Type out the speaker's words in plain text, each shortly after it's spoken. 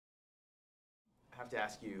to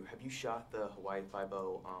ask you, have you shot the Hawaii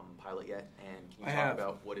Five-0 pilot yet? And can you I talk have.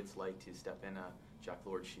 about what it's like to step in Jack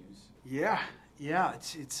Lord's shoes? Yeah.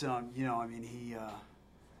 It's you know, I mean,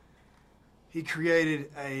 he created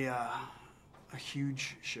a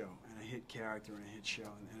huge show and a hit character and a hit show,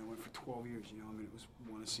 and it went for 12 years. You know, I mean, it was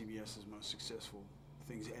one of CBS's most successful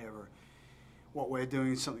things ever. What we're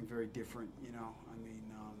doing is something very different. You know, I mean,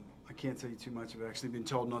 I can't tell you too much. I've actually been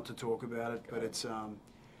told not to talk about it, but it's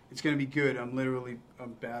going to be good. I'm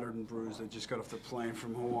battered and bruised. I just got off the plane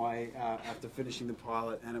from Hawaii after finishing the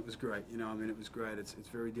pilot, and it was great. You know, I mean, it was great. It's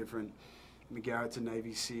very different. McGarrett's a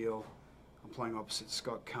Navy SEAL. I'm playing opposite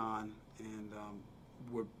Scott Kahn, and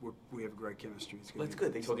we have great chemistry. Well, that's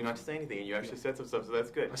good. They told you not to say anything, and you actually said some stuff, so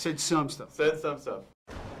that's good. I said some stuff. Said some stuff.